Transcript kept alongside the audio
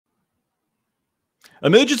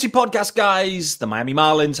Emergency podcast, guys. The Miami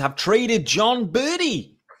Marlins have traded Jon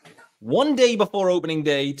Berti 1 day before opening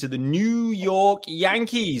day to the New York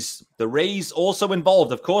Yankees. The Rays also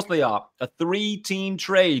involved. Of course they are. A 3-team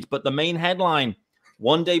trade, but the main headline,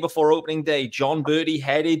 1 day before opening day, Jon Berti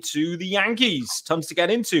headed to the Yankees. Tons to get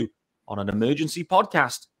into on an emergency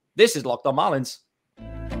podcast. This is Locked On Marlins.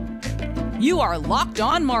 You are Locked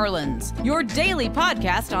On Marlins, your daily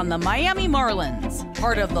podcast on the Miami Marlins.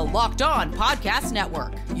 Part of the Locked On Podcast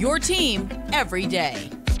Network, your team every day.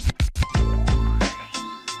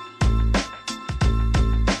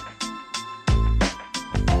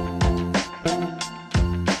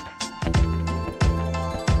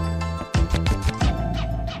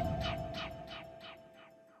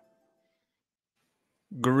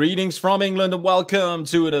 Greetings from England and welcome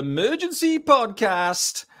to an emergency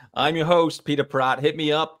podcast. I'm your host, Peter Pratt. Hit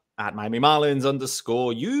me up at Miami Marlins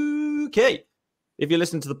 _UK. If you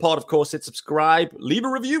listen to the pod, of course, hit subscribe, leave a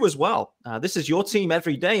review as well. This is your team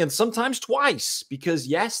every day and sometimes twice because,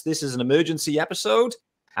 yes, this is an emergency episode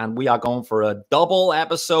and we are going for a double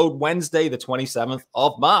episode Wednesday, the 27th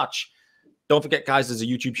of March. Don't forget, guys, there's a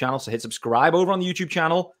YouTube channel, so hit subscribe over on the YouTube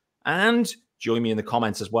channel and join me in the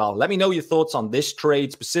comments as well. Let me know your thoughts on this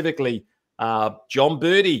trade specifically. Jon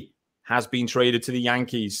Berti has been traded to the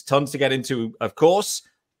Yankees. Tons to get into, of course.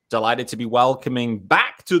 Delighted to be welcoming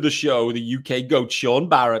back to the show the UK GOAT, Sean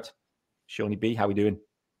Barrett. Shawnee B, how are we doing?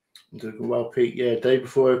 I'm doing well, Pete. Yeah, day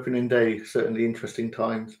before opening day, certainly interesting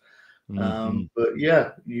times. But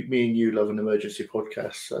yeah, me and you love an emergency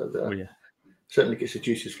podcast, so certainly gets the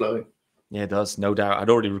juices flowing. Yeah, it does, no doubt. I'd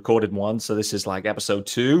already recorded one, so this is like episode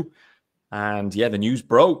 2. And yeah, the news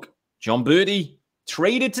broke. Jon Berti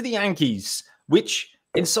traded to the Yankees, which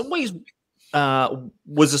in some ways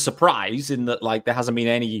was a surprise in that, like, there hasn't been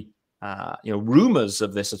any, rumors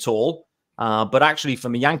of this at all. But actually,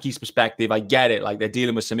 from the Yankees' perspective, I get it. Like, they're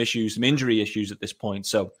dealing with some issues, some injury issues at this point.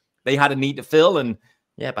 So they had a need to fill, and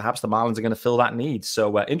yeah, perhaps the Marlins are going to fill that need.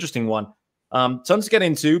 So interesting one. Tons to get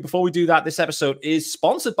into. Before we do that, this episode is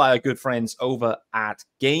sponsored by our good friends over at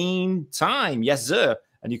Gametime. Yes, sir.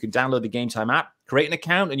 And you can download the Gametime app, create an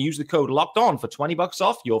account, and use the code LOCKEDON for $20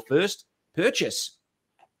 off your first purchase.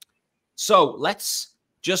 So let's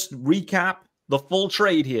just recap the full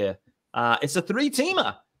trade here. It's a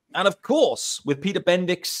 3-teamer. And of course, with Peter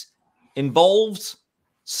Bendix involved,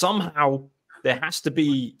 somehow there has to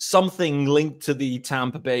be something linked to the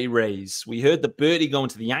Tampa Bay Rays. We heard that Berti going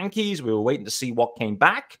to the Yankees. We were waiting to see what came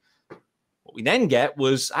back. What we then get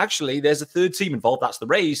was actually there's a third team involved. That's the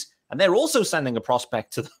Rays. And they're also sending a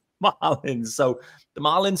prospect to the Marlins. So the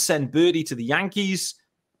Marlins send Berti to the Yankees,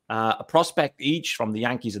 a prospect each from the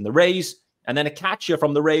Yankees and the Rays, and then a catcher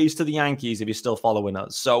from the Rays to the Yankees if you're still following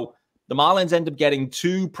us. So the Marlins end up getting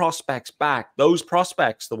 2 prospects back. Those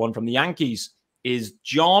prospects, the one from the Yankees is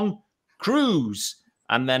Jone, Cruz.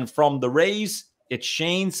 And then from the Rays, it's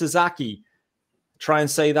Shane Sasaki. Try and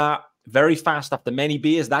say that very fast after many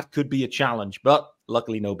beers. That could be a challenge, but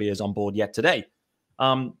luckily no beers on board yet today.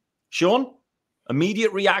 Sean,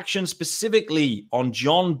 immediate reaction specifically on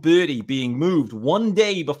Jon Berti being moved 1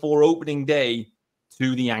 day before opening day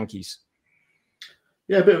to the Yankees.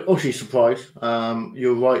 Yeah, a bit obviously surprised.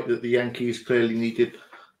 You're right that the Yankees clearly needed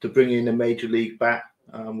to bring in a major league bat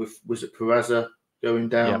was it Peraza going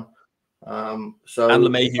down? Yeah. And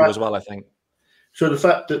LeMahieu as well, I think. So the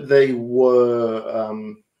fact that they were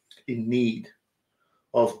in need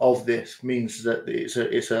of this means that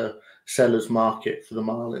it's a seller's market for the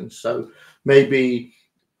Marlins. So maybe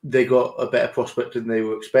they got a better prospect than they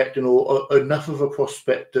were expecting, or enough of a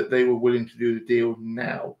prospect that they were willing to do the deal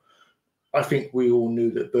now. I think we all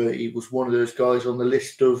knew that Berti was one of those guys on the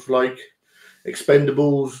list of like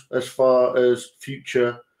expendables as far as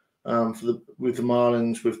future with the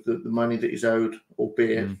Marlins, with the money that is owed,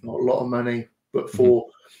 albeit not a lot of money, but for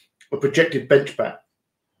a projected bench bat.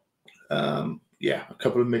 A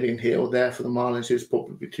couple of million here or there for the Marlins is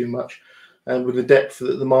probably too much. And with the depth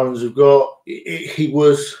that the Marlins have got, he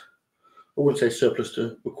was, I wouldn't say surplus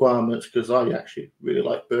to requirements, because I actually really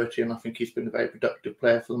like Berti and I think he's been a very productive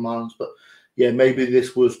player for the Marlins. But yeah, maybe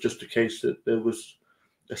this was just a case that there was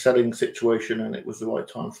a selling situation and it was the right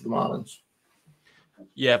time for the Marlins.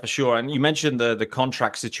 Yeah, for sure. And you mentioned the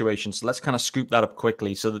contract situation. So let's kind of scoop that up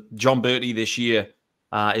quickly. So Jon Berti this year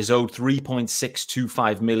is owed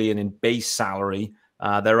 $3.625 million in base salary.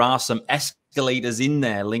 There are some escalators in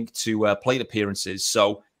there linked to plate appearances.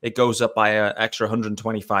 So it goes up by an extra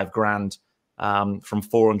 $125,000 from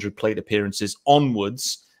 400 plate appearances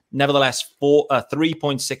onwards. Nevertheless,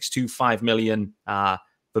 $3.625 million for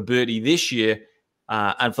Berti this year.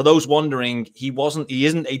 And for those wondering, he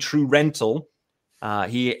isn't a true rental.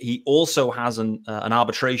 He also has an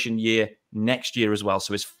arbitration year next year as well.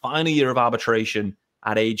 So his final year of arbitration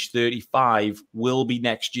at age 35 will be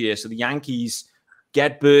next year. So the Yankees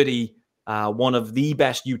get Berti, one of the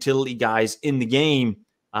best utility guys in the game,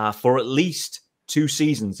 for at least 2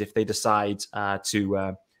 seasons if they decide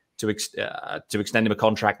to extend him a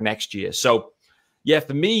contract next year. So, yeah,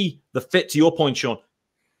 for me, the fit, to your point, Sean,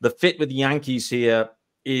 the fit with the Yankees here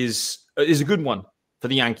is a good one for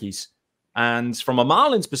the Yankees. And from a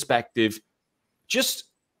Marlins perspective, just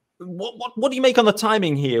what do you make on the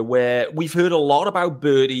timing here, where we've heard a lot about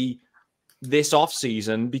Berti this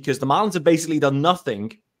offseason because the Marlins have basically done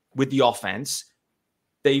nothing with the offense.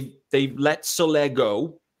 They've let Soler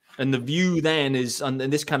go. And the view then is, and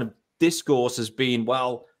this kind of discourse has been,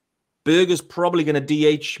 well, Berger's probably going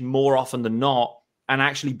to DH more often than not. And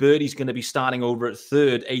actually, Berti's going to be starting over at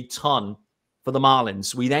third a ton for the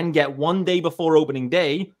Marlins. We then get one day before opening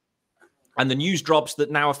day, and the news drops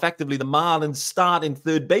that now effectively the Marlins starting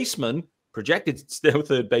third baseman, projected still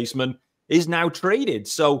third baseman, is now traded.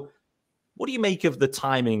 So what do you make of the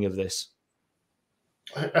timing of this?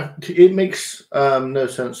 It makes no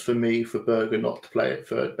sense for me for Berger not to play at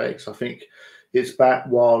third base. I think his bat,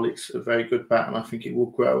 while it's a very good bat, and I think it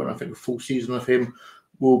will grow, and I think a full season of him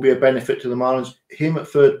will be a benefit to the Marlins. Him at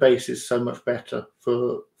third base is so much better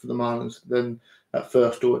for the Marlins than at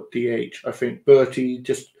first or at DH. I think Berti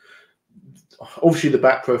just, obviously the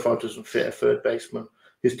bat profile doesn't fit a third baseman.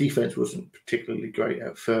 His defense wasn't particularly great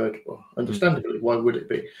at third, well, understandably, why would it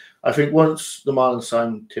be? I think once the Marlins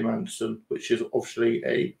signed Tim Anderson, which is obviously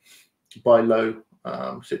a buy low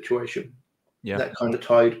situation, that kind of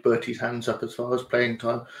tied Berti's hands up as far as playing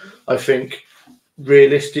time. I think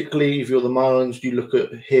realistically, if you're the Marlins, you look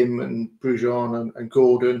at him and Brujan and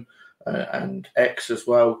Gordon and X as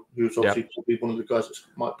well, who's obviously probably one of the guys that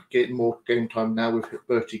might be getting more game time now with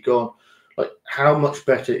Berti gone. Like, how much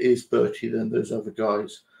better is Berti than those other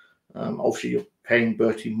guys? Obviously, you're paying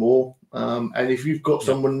Berti more. And if you've got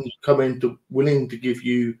someone willing to give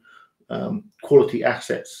you quality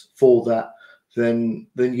assets for that, then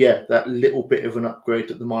yeah, that little bit of an upgrade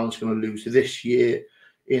that the Marlins are going to lose this year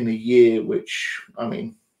in a year, which, I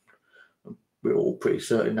mean, we're all pretty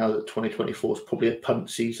certain now that 2024 is probably a punt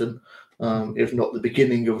season, if not the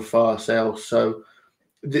beginning of a fire sale. So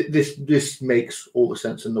this makes all the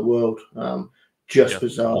sense in the world. Just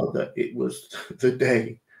bizarre that it was the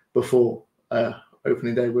day before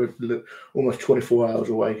opening day. We're almost 24 hours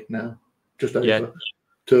away now, just over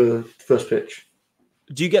to first pitch.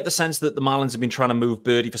 Do you get the sense that the Marlins have been trying to move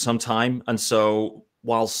Berti for some time, and so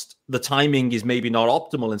whilst the timing is maybe not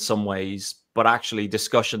optimal in some ways, but actually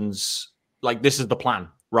discussions like this is the plan,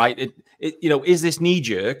 right? Is this knee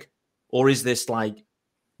jerk, or is this like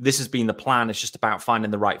this has been the plan? It's just about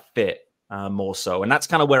finding the right fit more so, and that's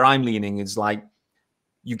kind of where I'm leaning. Is like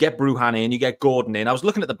you get Brujan in, you get Gordon in. I was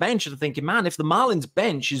looking at the bench and thinking, man, if the Marlins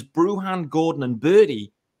bench is Brujan, Gordon, and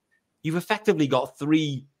Berti, you've effectively got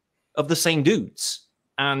 3 of the same dudes.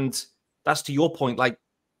 And that's, to your point, like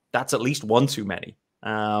that's at least one too many,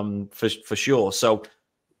 for sure. So,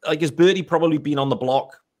 like, has Berti probably been on the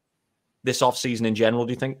block this offseason in general,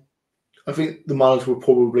 do you think? I think the Marlins were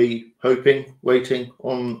probably waiting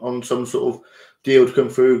on some sort of deal to come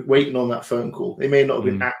through, waiting on that phone call. They may not have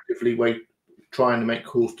been actively trying to make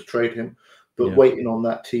calls to trade him, but waiting on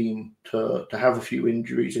that team to have a few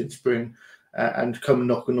injuries in spring and come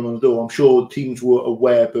knocking on the door. I'm sure teams were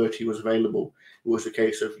aware Berti was available. It was a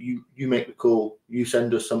case of you make the call, you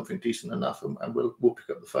send us something decent enough, and we'll pick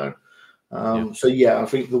up the phone. So I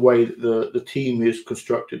think the way that the team is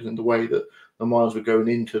constructed and the way that the Marlins were going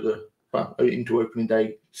into opening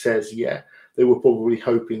day says, they were probably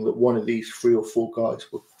hoping that one of these 3 or 4 guys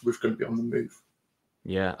was going to be on the move.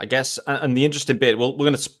 Yeah, I guess. And the interesting bit, we're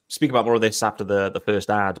going to speak about more of this after the first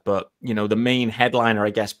ad, but, the main headliner, I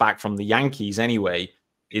guess, back from the Yankees anyway,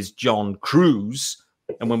 is John Cruz.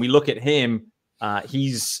 And when we look at him,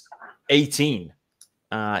 he's 18.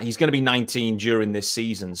 He's going to be 19 during this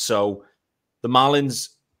season. So the Marlins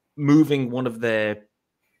moving one of their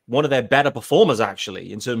better performers,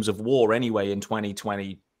 actually, in terms of WAR anyway in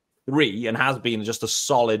 2023, and has been just a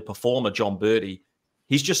solid performer, John Berti.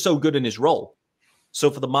 He's just so good in his role. So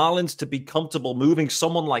for the Marlins to be comfortable moving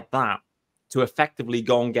someone like that to effectively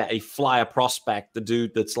go and get a flyer prospect, the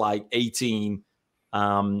dude that's like 18,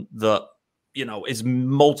 that, is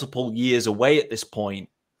multiple years away at this point,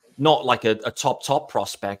 not like a top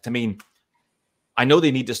prospect. I mean, I know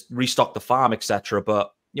they need to restock the farm, etc.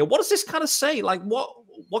 But, what does this kind of say? Like,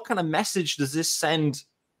 what kind of message does this send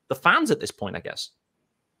the fans at this point, I guess?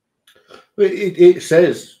 It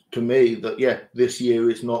says to me that, this year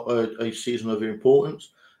is not a season of importance.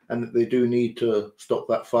 and that they do need to stock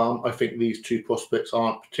that farm. I think these two prospects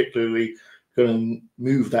aren't particularly going to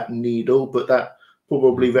move that needle, but that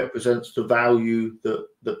probably represents the value that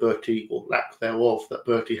Berti, or lack thereof, that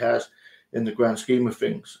Berti has in the grand scheme of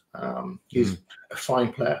things. He's a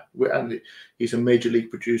fine player, and he's a major league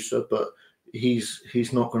producer, but he's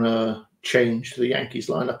not going to change the Yankees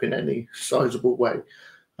lineup in any sizable way.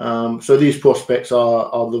 So these prospects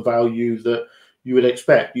are the value that you would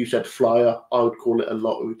expect. You said flyer. I would call it a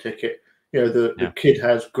lottery ticket. The kid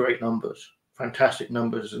has great numbers, fantastic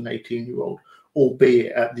numbers as an 18-year-old,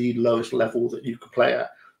 albeit at the lowest level that you could play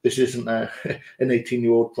at. This isn't an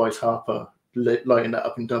 18-year-old Bryce Harper lighting that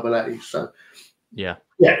up in AA. So yeah,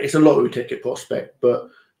 it's a lottery ticket prospect, but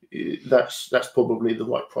that's probably the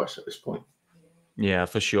right price at this point. Yeah,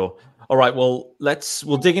 for sure. All right, well,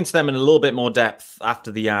 we'll dig into them in a little bit more depth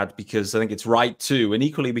after the ad, because I think it's right too. And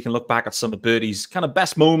equally, we can look back at some of Berti's kind of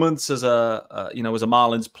best moments as a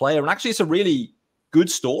Marlins player. And actually, it's a really good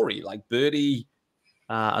story. Like Berti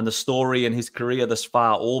and the story and his career thus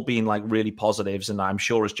far all being like really positives. And I'm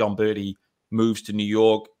sure as Jon Berti moves to New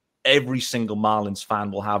York, every single Marlins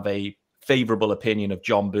fan will have a favorable opinion of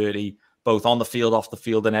Jon Berti, both on the field, off the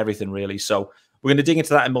field, and everything really. So we're going to dig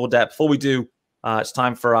into that in more depth. Before we do, it's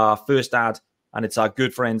time for our first ad, and it's our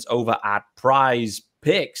good friends over at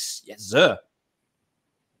PrizePicks. Yes, sir.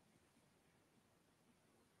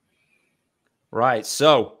 Right,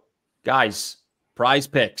 so, guys,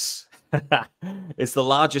 PrizePicks. It's the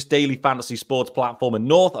largest daily fantasy sports platform in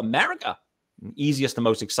North America. The easiest and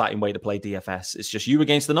most exciting way to play DFS. It's just you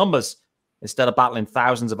against the numbers. Instead of battling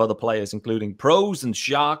thousands of other players, including pros and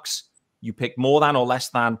sharks, you pick more than or less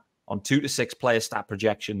than on 2 to 6 player stat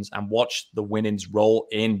projections and watch the winnings roll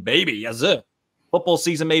in, baby. Yes, sir. Football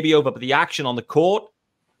season may be over, but the action on the court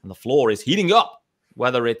and the floor is heating up.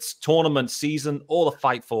 Whether it's tournament season or the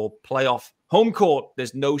fight for playoff home court,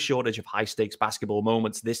 there's no shortage of high-stakes basketball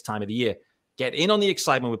moments this time of the year. Get in on the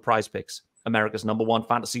excitement with PrizePicks, America's #1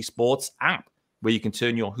 fantasy sports app, where you can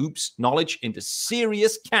turn your hoops knowledge into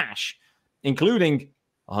serious cash, including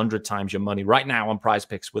 100 times your money right now on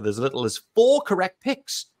PrizePicks. With as little as 4 correct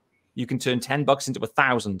picks, you can turn $10 into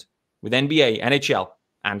 1,000 with NBA, NHL,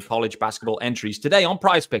 and college basketball entries today on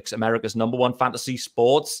PrizePicks, America's #1 fantasy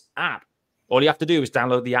sports app. All you have to do is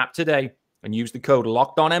download the app today and use the code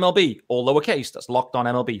LOCKEDONMLB, all lowercase. That's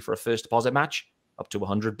LOCKEDONMLB for a first deposit match up to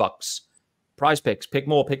 $100. PrizePicks, pick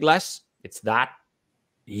more, pick less. It's that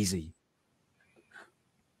easy.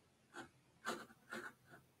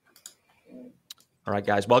 All right,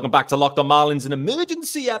 guys, welcome back to Locked On Marlins, an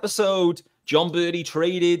emergency episode. Jon Berti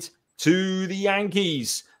traded to the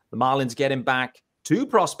Yankees. The Marlins getting back 2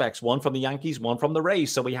 prospects, one from the Yankees, one from the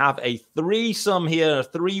Rays. So we have a threesome here, a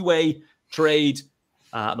 3-way trade.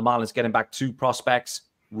 The Marlins getting back 2 prospects,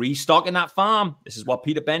 restocking that farm. This is what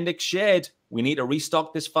Peter Bendix shared. We need to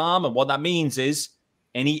restock this farm. And what that means is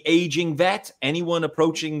any aging vet, anyone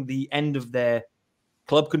approaching the end of their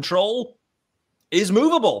club control is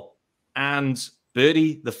movable. And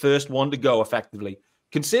Berti, the first one to go effectively.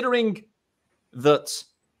 Considering that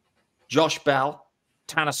Josh Bell,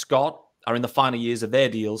 Tanner Scott are in the final years of their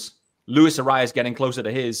deals, Luis Arias getting closer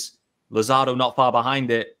to his, Luzardo not far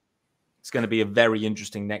behind it, it's going to be a very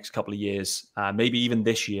interesting next couple of years, maybe even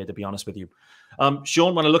this year, to be honest with you.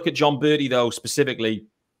 Sean, when I look at Jon Berti, though, specifically,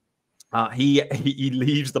 he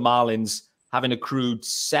leaves the Marlins having accrued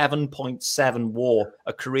 7.7 WAR,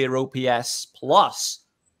 a career OPS plus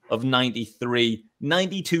of 93,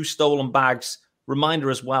 92 stolen bags.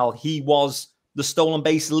 Reminder as well, he was the stolen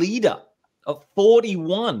base leader of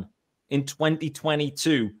 41 in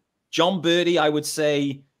 2022. Jon Berti, I would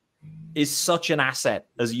say, is such an asset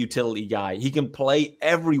as a utility guy. He can play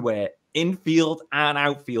everywhere, infield and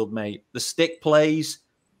outfield, mate. The stick plays,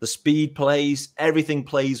 the speed plays, everything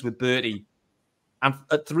plays with Berti. And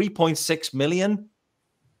at $3.6 million,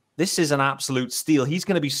 this is an absolute steal. He's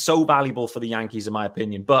going to be so valuable for the Yankees, in my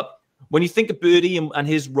opinion. But when you think of Berti and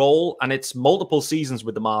his role, and it's multiple seasons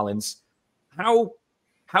with the Marlins, how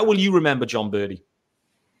will you remember Jon Berti?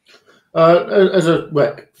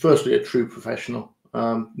 Firstly, a true professional.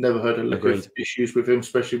 Never heard a lick of issues with him,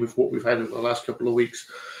 especially with what we've had over the last couple of weeks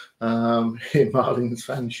in Marlins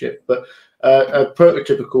fanship. But a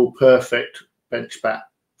prototypical perfect bench bat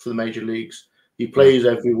for the major leagues. He plays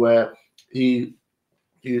everywhere. He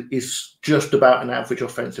is just about an average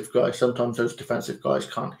offensive guy. Sometimes those defensive guys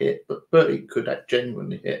can't hit, but Berti could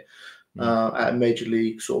genuinely hit at a major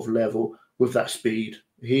league sort of level with that speed.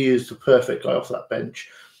 He is the perfect guy off that bench.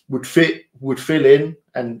 Would fill in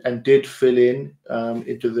and did fill in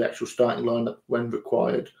into the actual starting lineup when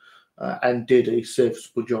required, and did a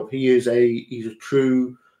serviceable job. He's a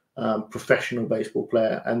true professional baseball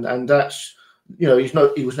player, and that's, you know,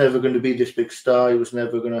 he was never going to be this big star. He was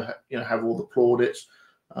never going to have all the plaudits.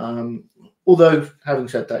 Although, having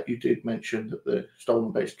said that, you did mention that the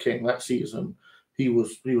stolen base king that season, he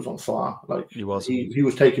was on fire. Like he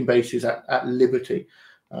was taking bases at liberty.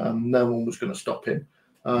 No one was going to stop him.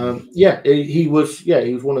 He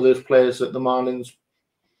was one of those players that the Marlins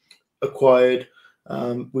acquired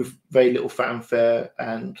with very little fanfare,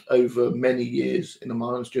 and over many years in the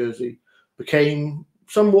Marlins jersey became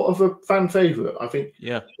somewhat of a fan favorite. I think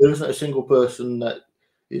there isn't a single person that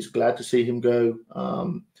is glad to see him go.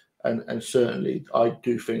 And certainly I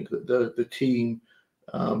do think that the team,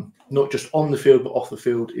 not just on the field, but off the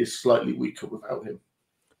field, is slightly weaker without him.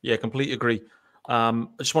 Yeah, completely agree. I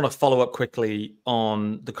just want to follow up quickly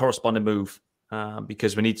on the corresponding move,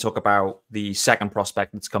 because we need to talk about the second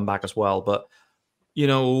prospect that's come back as well. But, you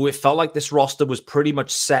know, it felt like this roster was pretty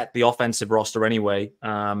much set, the offensive roster anyway.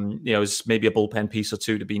 It's maybe a bullpen piece or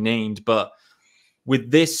two to be named. But with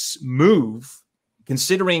this move,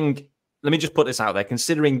 considering, let me just put this out there,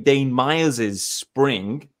 considering Dane Myers'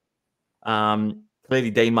 spring,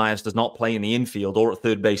 clearly Dane Myers does not play in the infield or at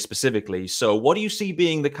third base specifically. So what do you see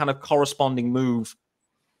being the kind of corresponding move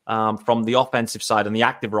from the offensive side and the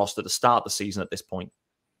active roster to start the season at this point?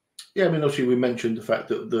 Yeah, I mean, obviously we mentioned the fact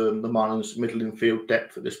that the Marlins' middle infield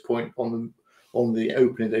depth at this point on the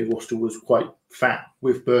opening day roster was quite fat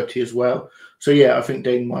with Berti as well. So yeah, I think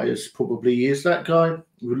Dane Myers probably is that guy.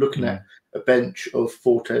 We're looking at a bench of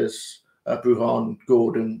Fortes, Brujan,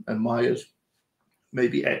 Gordon, and Myers.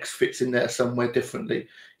 Maybe X fits in there somewhere differently.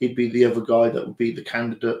 He'd be the other guy that would be the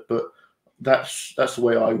candidate, but that's the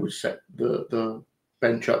way I would set the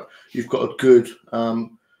bench up. You've got a good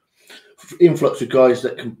influx of guys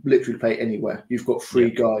that can literally play anywhere. You've got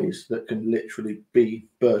three guys that can literally be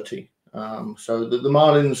Berti. So the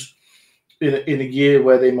Marlins, in a year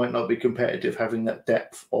where they might not be competitive, having that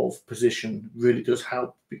depth of position really does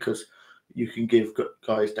help, because you can give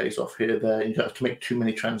guys days off here, there. You don't have to make too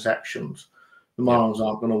many transactions. The Marlins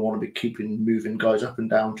aren't going to want to be moving guys up and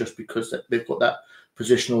down just because they've got that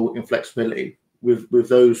positional inflexibility. With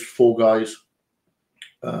those four guys,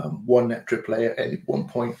 one net AAA at any one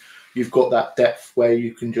point, you've got that depth where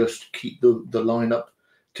you can just keep the lineup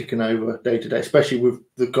ticking over day to day, especially with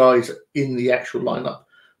the guys in the actual lineup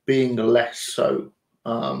being less so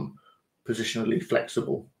positionally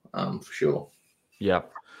flexible, for sure. Yeah.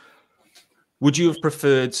 Would you have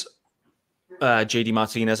preferred JD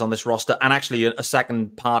Martinez on this roster? And actually, a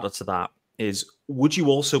second part to that is, would you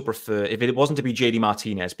also prefer, if it wasn't to be JD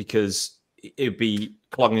Martinez, because it would be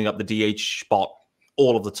clogging up the DH spot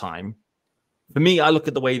all of the time? For me, I look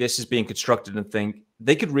at the way this is being constructed and think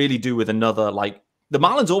they could really do with another, like, the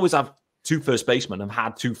Marlins always have two first basemen, have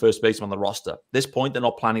had two first basemen on the roster. At this point, they're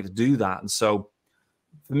not planning to do that. And so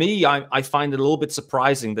for me, I find it a little bit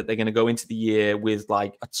surprising that they're going to go into the year with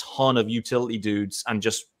like a ton of utility dudes and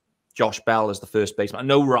just Josh Bell as the first baseman. I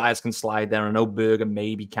know Reyes can slide there. I know Berger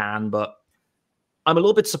maybe can, but I'm a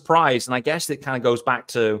little bit surprised. And I guess it kind of goes back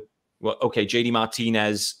to, well, okay, JD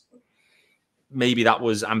Martinez, maybe that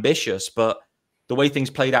was ambitious, but the way things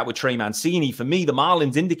played out with Trey Mancini, for me, the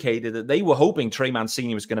Marlins indicated that they were hoping Trey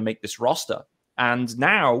Mancini was going to make this roster. And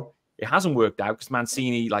now it hasn't worked out because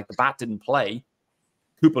Mancini, like, the bat didn't play.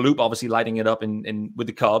 Cooper Loop obviously lighting it up in with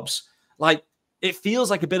the Cubs. Like, it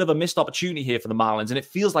feels like a bit of a missed opportunity here for the Marlins, and it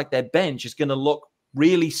feels like their bench is going to look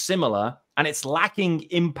really similar, and it's lacking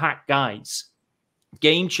impact guys,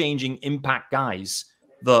 game-changing impact guys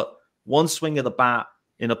that one swing of the bat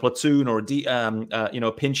in a platoon or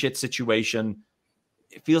a pinch hit situation,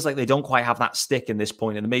 it feels like they don't quite have that stick in this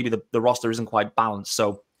point, and maybe the roster isn't quite balanced.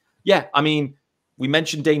 So, yeah, I mean, we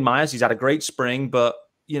mentioned Dane Myers. He's had a great spring, but,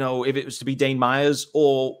 you know, if it was to be Dane Myers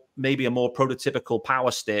or maybe a more prototypical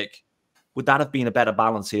power stick, would that have been a better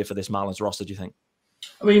balance here for this Marlins roster, do you think?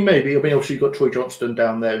 I mean, maybe. I mean, obviously you've got Troy Johnston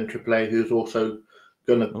down there in AAA, who's also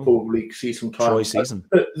going to probably see some time. Troy season.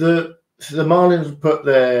 The Marlins put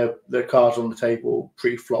their cards on the table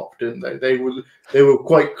pre-flop, didn't they? They were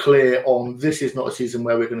quite clear on, this is not a season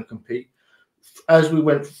where we're going to compete. As we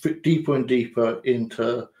went deeper and deeper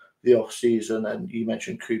into the off season, and you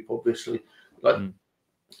mentioned Coop, obviously, like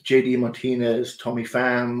JD Martinez, Tommy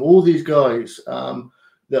Pham, all these guys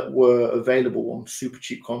that were available on super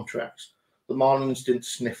cheap contracts. The Marlins didn't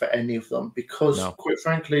sniff at any of them because, quite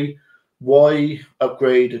frankly, why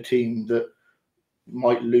upgrade a team that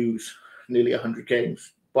might lose nearly 100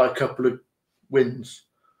 games by a couple of wins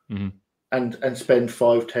and spend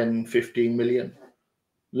 5, 10, 15 million?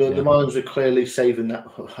 The Marlins are clearly saving that,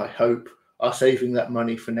 I hope, are saving that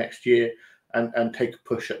money for next year and take a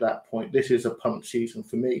push at that point. This is a punt season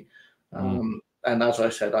for me. And as I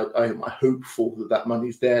said, I'm hopeful that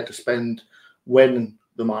money's there to spend when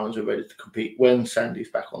the Marlins are ready to compete, when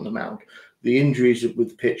Sandy's back on the mound. The injuries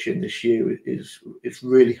with pitching this year is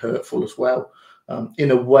really hurtful as well.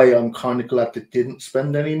 In a way, I'm kind of glad they didn't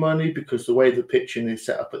spend any money, because the way the pitching is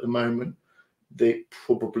set up at the moment, they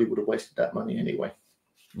probably would have wasted that money anyway.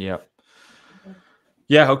 Yeah.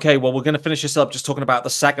 Yeah, okay. Well, we're going to finish this up just talking about the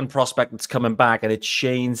second prospect that's coming back, and it's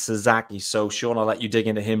Shane Sasaki. So, Sean, I'll let you dig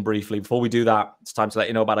into him briefly. Before we do that, it's time to let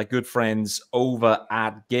you know about our good friends over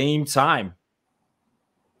at Gametime.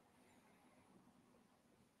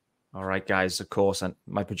 All right, guys, of course, and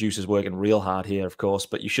my producer's working real hard here, of course,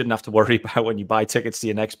 but you shouldn't have to worry about when you buy tickets to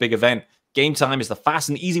your next big event. Gametime is the fast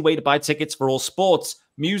and easy way to buy tickets for all sports,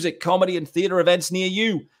 music, comedy, and theater events near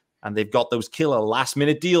you. And they've got those killer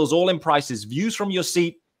last-minute deals, all in prices, views from your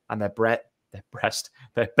seat, and their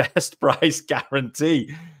best price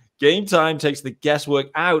guarantee. Gametime takes the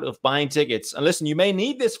guesswork out of buying tickets. And listen, you may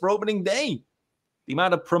need this for opening day. The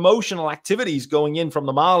amount of promotional activities going in from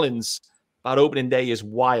the Marlins about opening day is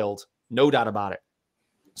wild. No doubt about it.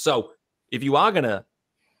 So if you are going to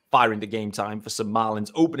fire into Gametime for some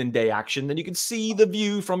Marlins opening day action, then you can see the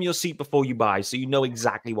view from your seat before you buy, so you know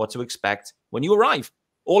exactly what to expect when you arrive.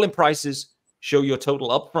 All in prices, show your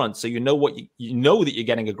total up front, so you know you know that you're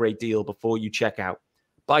getting a great deal before you check out.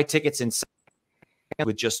 Buy tickets in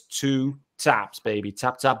with just 2 taps, baby.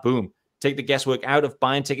 Tap, tap, boom. Take the guesswork out of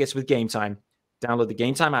buying tickets with Gametime. Download the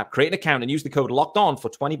Gametime app, create an account, and use the code LOCKEDON for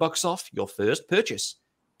 $20 off your first purchase.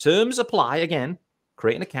 Terms apply. Again,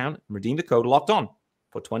 create an account and redeem the code LOCKEDON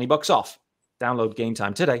for $20 off. Download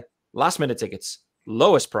Gametime today. Last minute tickets,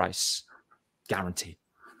 lowest price, guaranteed.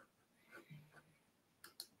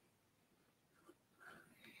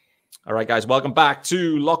 All right, guys, welcome back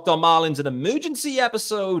to Locked On Marlins, an emergency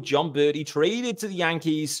episode. Jon Berti traded to the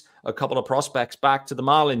Yankees, a couple of prospects back to the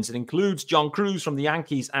Marlins. It includes Cruz from the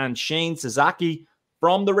Yankees and Shane Sasaki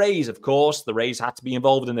from the Rays. Of course, the Rays had to be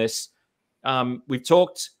involved in this. We've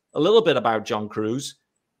talked a little bit about Cruz.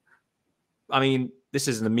 I mean, this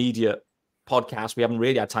is an immediate podcast. We haven't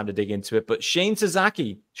really had time to dig into it. But Shane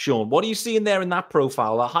Sasaki, Sean, what are you seeing there in that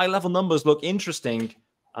profile? The high-level numbers look interesting,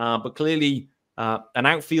 but clearly an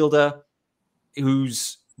outfielder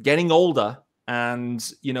who's getting older,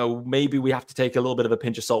 and, you know, maybe we have to take a little bit of a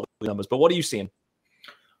pinch of salt with the numbers. But what are you seeing?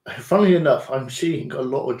 Funnily enough, I'm seeing a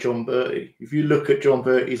lot of Jon Berti. If you look at Jon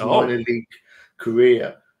Berti's minor league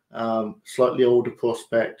career, slightly older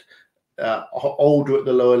prospect, older at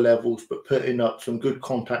the lower levels, but putting up some good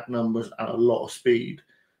contact numbers and a lot of speed.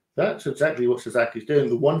 That's exactly what Sasaki's doing.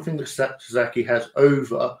 The one thing that Sasaki has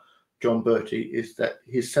over Jon Berti is that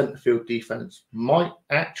his centre field defense might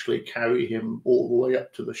actually carry him all the way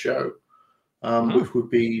up to the show, which would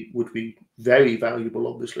be very valuable.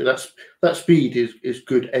 Obviously, that speed is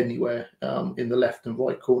good anywhere in the left and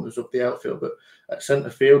right corners of the outfield, but at centre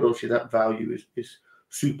field, obviously, that value is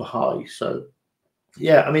super high. So,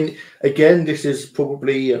 yeah, I mean, again, this is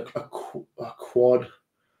probably a quad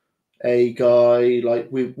A guy. Like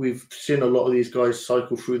we've seen a lot of these guys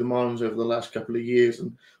cycle through the Marlins over the last couple of years,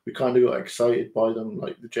 and we kind of got excited by them,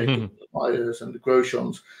 like the Jacob Myers and the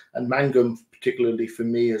Groshans, and Mangum particularly for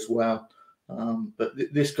me as well. But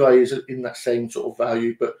this guy is in that same sort of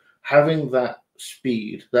value, but having that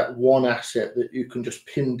speed, that one asset that you can just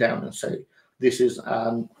pin down and say, this is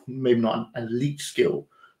maybe not an elite skill,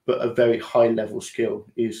 but a very high level skill,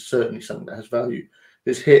 is certainly something that has value.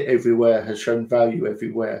 His hit everywhere, has shown value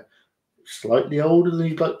everywhere. Slightly older than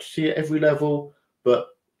you'd like to see at every level, but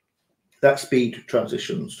that speed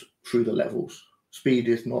transitions through the levels. Speed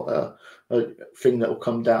is not a thing that will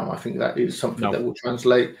come down. I think that is something that will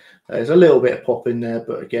translate. There's a little bit of pop in there,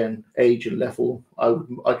 but again, age and level,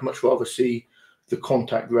 I'd much rather see the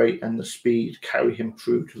contact rate and the speed carry him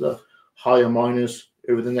through to the higher minors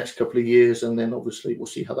over the next couple of years, and then obviously we'll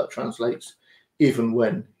see how that translates even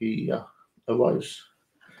when he arrives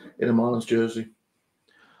in a Marlins jersey.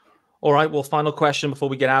 All right, well, final question before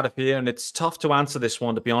we get out of here, and it's tough to answer this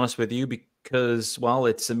one, to be honest with you, because, well,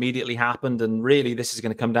 it's immediately happened, and really this is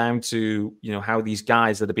going to come down to, you know, how these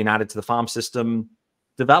guys that have been added to the farm system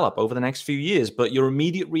develop over the next few years. But your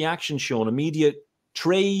immediate reaction, Sean, immediate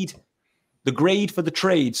trade, the grade for the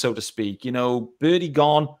trade, so to speak. You know, Berti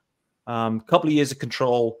gone, couple of years of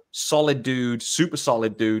control, solid dude, super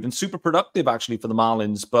solid dude, and super productive, actually, for the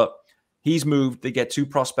Marlins. But he's moved. They get 2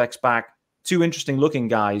 prospects back. 2 interesting looking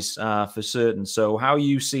guys for certain. So how are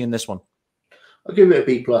you seeing this one? I'll give it a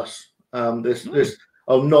B+.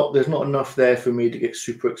 There's not enough there for me to get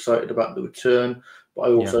super excited about the return, but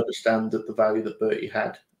I also understand that the value that Berti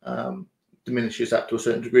had diminishes that to a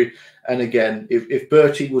certain degree. And again, if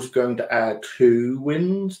Berti was going to add 2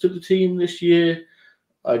 wins to the team this year,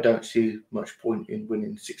 I don't see much point in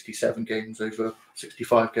winning 67 games over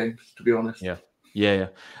 65 games, to be honest. Yeah.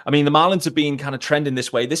 I mean, the Marlins have been kind of trending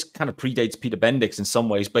this way. This kind of predates Peter Bendix in some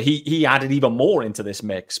ways, but he added even more into this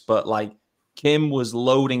mix. But like Kim was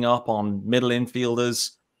loading up on middle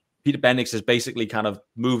infielders. Peter Bendix has basically kind of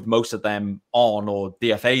moved most of them on or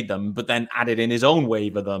DFA'd them, but then added in his own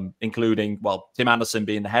wave of them, including, well, Tim Anderson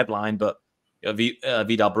being the headline, but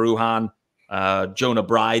Vidal Brujan, Jone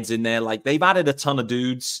Bride's in there. Like they've added a ton of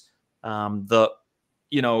dudes that,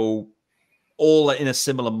 you know, all in a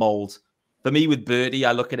similar mold. For me, with Berti,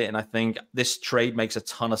 I look at it and I think this trade makes a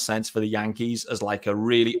ton of sense for the Yankees as like a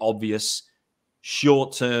really obvious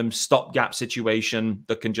short-term stopgap situation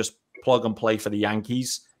that can just plug and play for the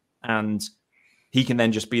Yankees. And he can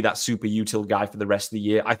then just be that super util guy for the rest of the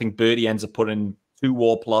year. I think Berti ends up putting 2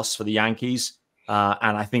 WAR plus for the Yankees.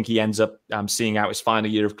 And I think he ends up seeing out his final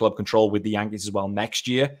year of club control with the Yankees as well next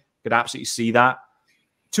year. Could absolutely see that.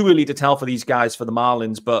 Too early to tell for these guys for the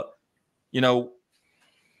Marlins, but, you know,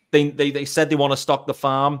 They said they want to stock the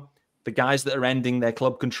farm. The guys that are ending their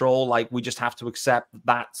club control, like we just have to accept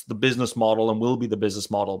that's the business model and will be the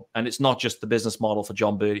business model. And it's not just the business model for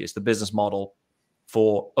Jon Berti. It's the business model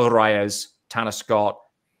for Urias, Tanner Scott,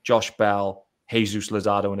 Josh Bell, Jesus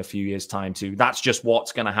Luzardo in a few years' time too. That's just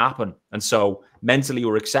what's going to happen. And so mentally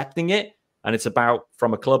we're accepting it. And it's about,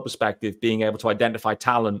 from a club perspective, being able to identify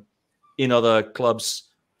talent in other clubs,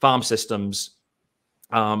 farm systems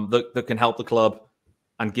that can help the club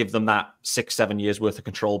and give them that 6-7 years worth of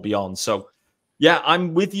control beyond. So, yeah,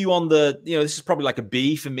 I'm with you on the, you know, this is probably like a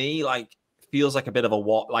B for me. Like, feels like a bit of a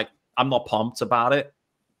what. Like, I'm not pumped about it,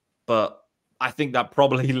 but I think that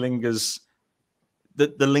probably lingers.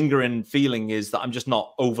 The lingering feeling is that I'm just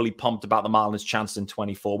not overly pumped about the Marlins' chances in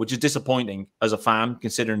 24, which is disappointing as a fan,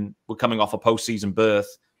 considering we're coming off a postseason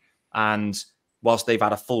berth. And whilst they've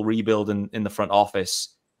had a full rebuild in the front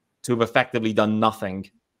office, to have effectively done nothing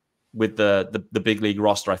with the big league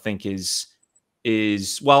roster, I think is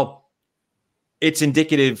well, it's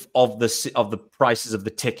indicative of the prices of the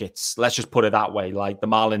tickets. Let's just put it that way. Like the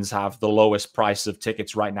Marlins have the lowest price of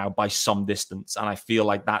tickets right now by some distance, and I feel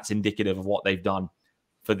like that's indicative of what they've done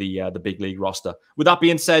for the big league roster. With that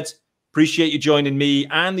being said, appreciate you joining me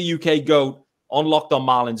and the UK GOAT on Locked On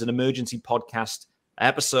Marlins, an emergency podcast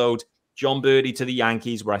episode. Jon Berti to the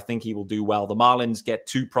Yankees, where I think he will do well. The Marlins get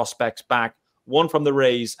 2 prospects back. One from the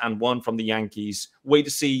Rays and one from the Yankees. Wait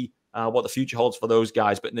to see what the future holds for those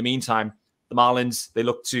guys. But in the meantime, the Marlins, they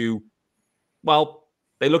look to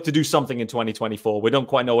do something in 2024. We don't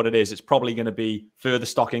quite know what it is. It's probably going to be further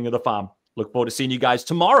stocking of the farm. Look forward to seeing you guys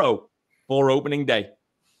tomorrow for opening day.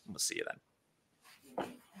 We'll see you then.